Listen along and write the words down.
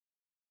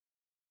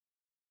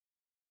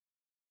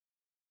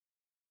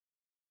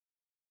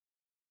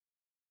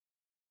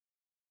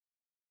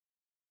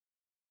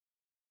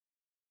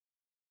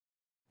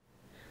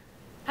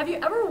Have you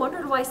ever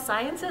wondered why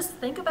scientists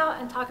think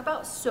about and talk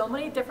about so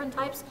many different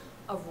types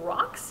of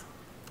rocks?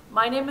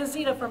 My name is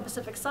Zita from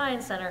Pacific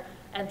Science Center,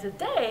 and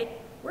today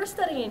we're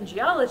studying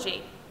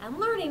geology and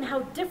learning how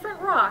different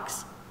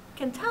rocks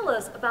can tell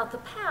us about the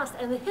past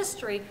and the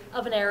history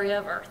of an area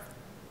of Earth.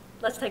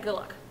 Let's take a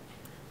look.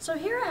 So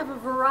here I have a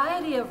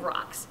variety of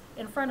rocks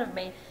in front of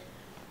me,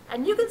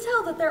 and you can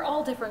tell that they're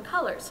all different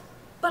colors.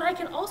 But I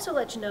can also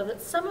let you know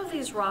that some of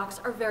these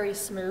rocks are very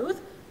smooth,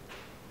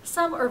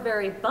 some are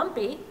very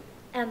bumpy,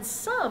 and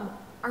some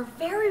are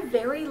very,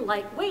 very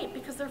lightweight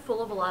because they're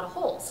full of a lot of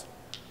holes.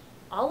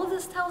 All of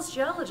this tells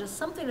geologists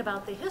something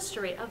about the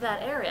history of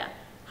that area,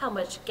 how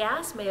much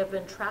gas may have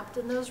been trapped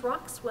in those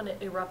rocks when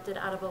it erupted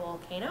out of a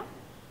volcano,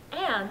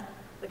 and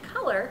the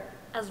color,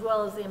 as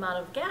well as the amount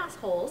of gas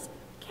holes,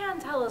 can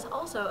tell us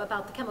also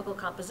about the chemical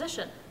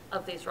composition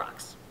of these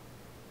rocks.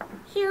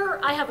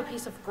 Here I have a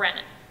piece of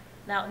granite.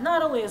 Now,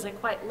 not only is it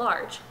quite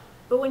large,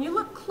 but when you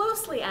look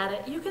closely at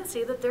it, you can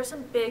see that there's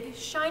some big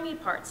shiny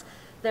parts.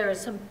 There are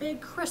some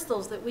big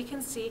crystals that we can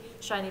see,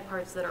 shiny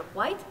parts that are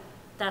white,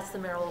 that's the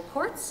mineral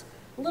quartz,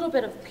 a little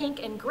bit of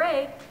pink and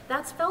gray,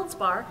 that's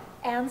feldspar,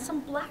 and some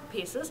black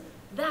pieces,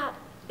 that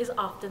is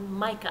often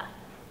mica.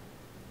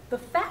 The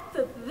fact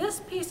that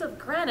this piece of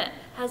granite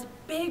has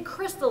big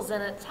crystals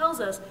in it tells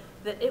us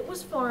that it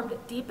was formed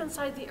deep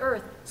inside the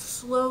earth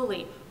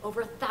slowly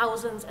over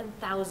thousands and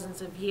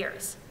thousands of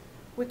years.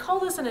 We call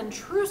this an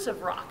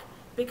intrusive rock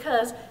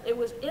because it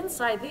was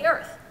inside the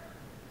earth.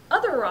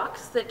 Other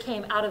rocks that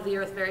came out of the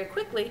earth very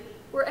quickly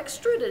were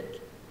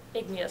extruded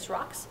igneous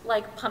rocks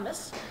like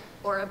pumice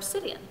or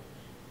obsidian.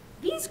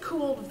 These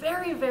cooled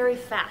very, very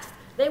fast.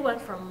 They went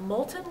from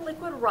molten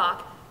liquid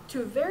rock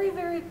to very,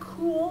 very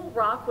cool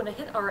rock when it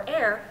hit our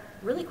air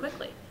really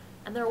quickly.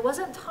 And there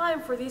wasn't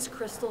time for these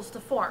crystals to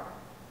form.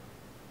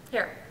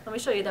 Here, let me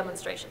show you a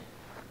demonstration.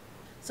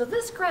 So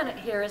this granite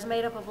here is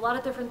made up of a lot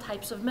of different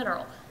types of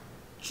mineral,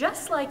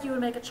 just like you would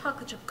make a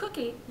chocolate chip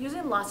cookie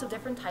using lots of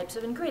different types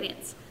of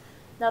ingredients.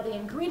 Now the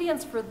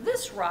ingredients for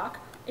this rock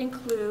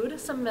include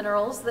some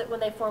minerals that when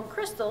they form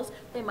crystals,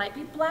 they might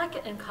be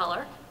black in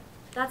color,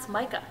 that's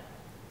mica.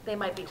 They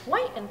might be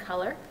white in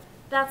color,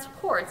 that's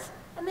quartz,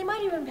 and they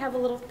might even have a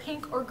little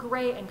pink or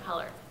gray in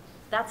color,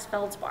 that's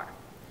feldspar.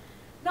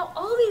 Now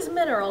all these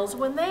minerals,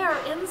 when they are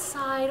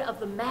inside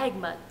of the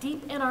magma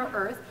deep in our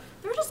earth,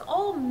 they're just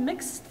all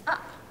mixed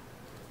up.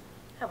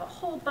 Have a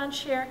whole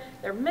bunch here,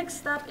 they're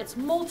mixed up, it's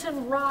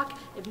molten rock,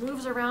 it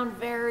moves around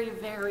very,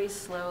 very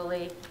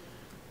slowly.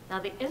 Now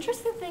the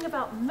interesting thing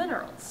about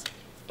minerals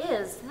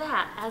is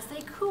that as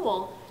they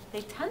cool,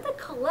 they tend to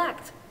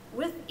collect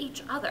with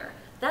each other.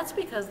 That's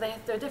because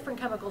their different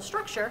chemical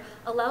structure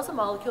allows the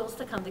molecules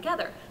to come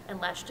together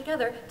and latch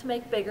together to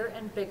make bigger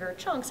and bigger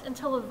chunks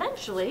until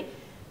eventually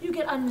you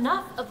get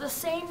enough of the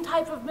same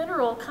type of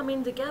mineral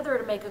coming together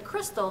to make a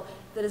crystal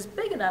that is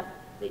big enough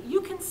that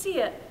you can see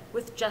it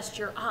with just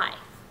your eye.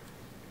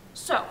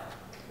 So,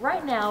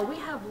 right now we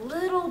have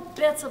little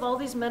bits of all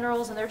these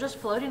minerals and they're just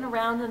floating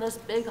around in this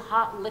big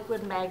hot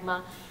liquid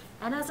magma.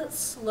 And as it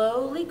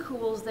slowly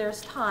cools,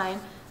 there's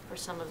time for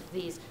some of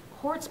these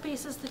quartz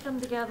pieces to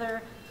come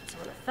together, some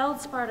of the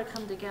feldspar to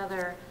come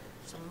together,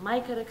 some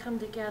mica to come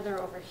together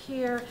over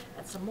here,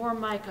 and some more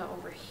mica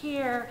over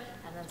here,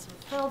 and then some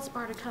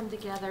feldspar to come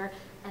together.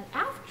 And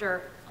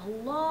after a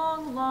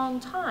long, long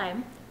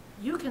time,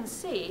 you can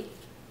see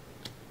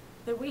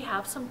that we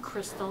have some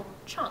crystal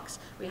chunks.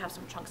 We have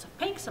some chunks of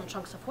pink, some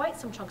chunks of white,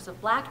 some chunks of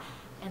black,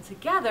 and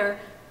together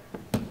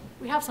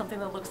we have something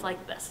that looks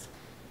like this.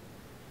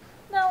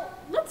 Now,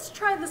 let's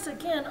try this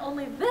again,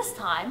 only this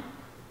time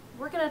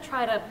we're going to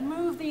try to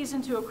move these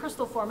into a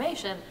crystal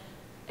formation,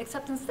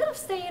 except instead of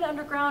staying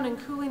underground and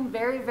cooling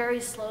very, very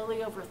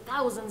slowly over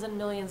thousands and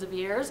millions of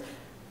years,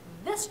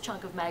 this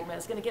chunk of magma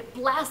is going to get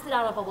blasted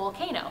out of a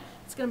volcano.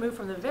 It's going to move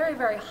from the very,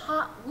 very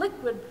hot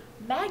liquid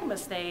magma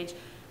stage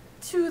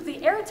to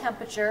the air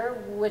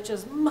temperature, which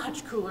is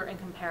much cooler in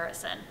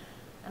comparison.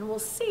 And we'll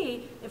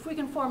see if we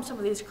can form some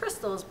of these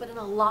crystals, but in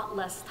a lot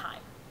less time.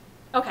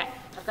 Okay,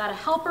 I've got a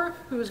helper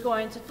who's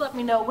going to let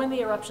me know when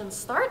the eruption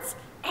starts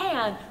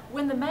and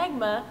when the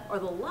magma, or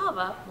the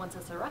lava, once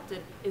it's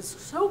erupted, is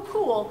so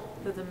cool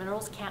that the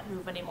minerals can't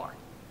move anymore.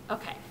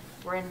 Okay,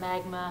 we're in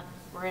magma,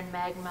 we're in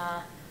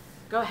magma.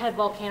 Go ahead,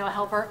 volcano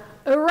helper.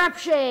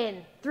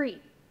 Eruption!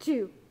 3,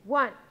 2,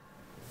 1.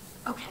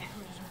 Okay.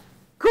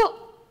 Cool!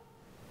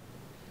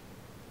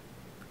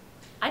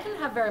 I didn't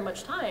have very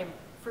much time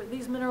for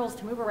these minerals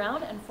to move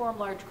around and form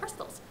large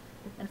crystals.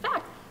 In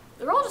fact,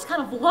 they're all just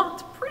kind of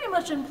locked pretty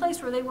much in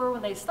place where they were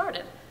when they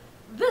started.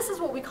 This is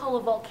what we call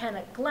a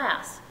volcanic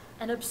glass,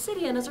 and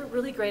obsidian is a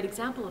really great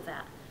example of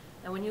that.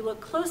 And when you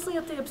look closely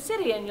at the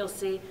obsidian, you'll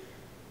see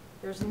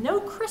there's no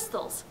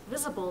crystals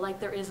visible like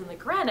there is in the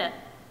granite.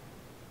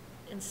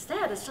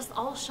 Instead, it's just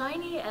all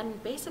shiny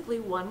and basically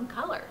one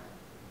color.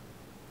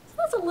 So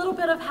that's a little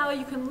bit of how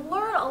you can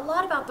learn a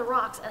lot about the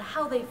rocks and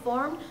how they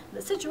formed,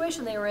 the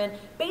situation they were in,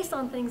 based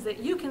on things that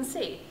you can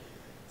see.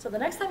 So the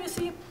next time you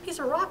see a piece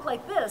of rock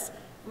like this,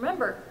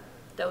 remember,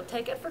 don't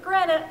take it for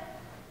granted.